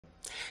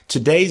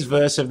Today's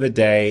verse of the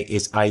day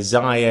is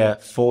Isaiah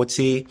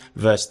 40,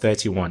 verse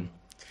 31.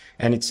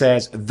 And it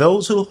says,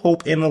 "Those who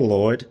hope in the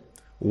Lord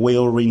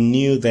will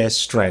renew their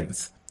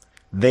strength.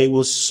 They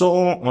will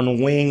soar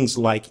on wings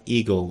like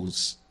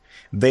eagles.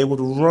 They would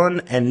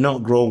run and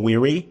not grow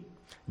weary.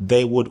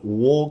 They would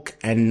walk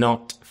and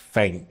not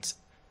faint."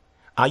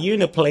 Are you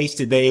in a place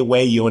today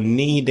where you're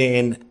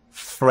needing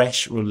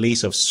fresh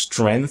release of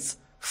strength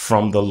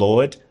from the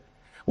Lord?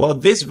 Well,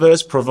 this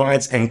verse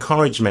provides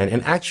encouragement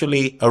and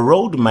actually a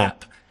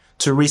roadmap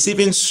to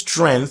receiving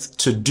strength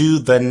to do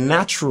the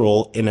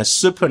natural in a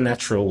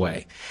supernatural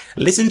way.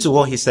 Listen to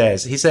what he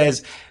says. He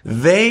says,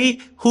 "They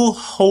who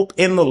hope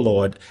in the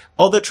Lord,"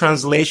 other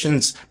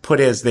translations put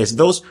it as this,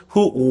 "those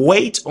who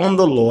wait on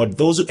the Lord,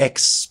 those who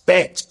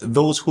expect,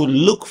 those who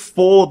look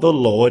for the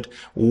Lord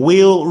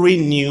will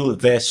renew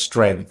their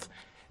strength."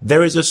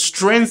 There is a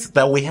strength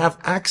that we have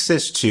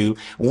access to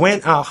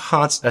when our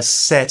hearts are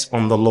set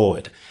on the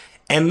Lord.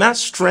 And that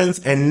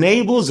strength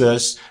enables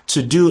us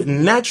to do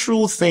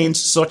natural things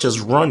such as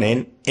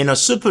running in a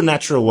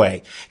supernatural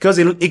way. Because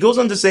it goes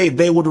on to say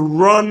they would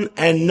run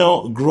and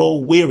not grow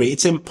weary.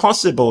 It's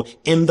impossible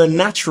in the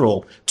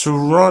natural to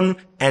run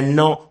and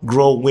not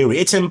grow weary.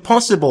 It's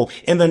impossible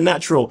in the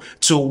natural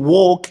to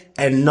walk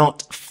and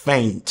not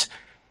faint.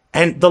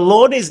 And the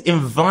Lord is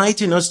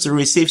inviting us to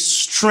receive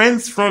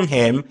strength from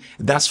him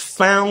that's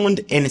found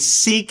in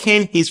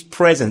seeking his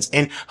presence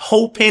and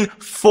hoping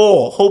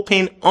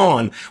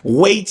on,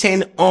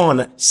 waiting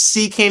on,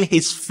 seeking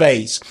his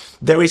face.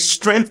 There is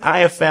strength I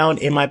have found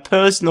in my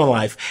personal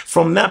life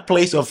from that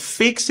place of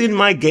fixing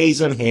my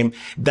gaze on him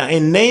that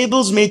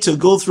enables me to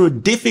go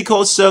through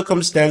difficult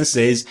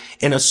circumstances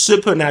in a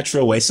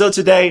supernatural way. So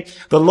today,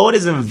 the Lord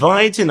is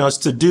inviting us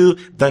to do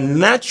the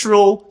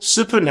natural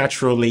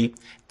supernaturally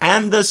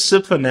and the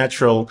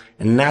supernatural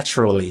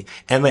naturally.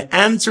 And the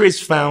answer is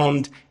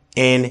found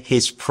in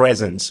his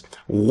presence,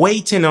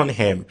 waiting on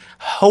him,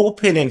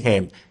 hoping in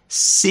him,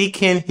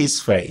 seeking his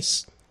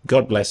face.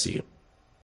 God bless you.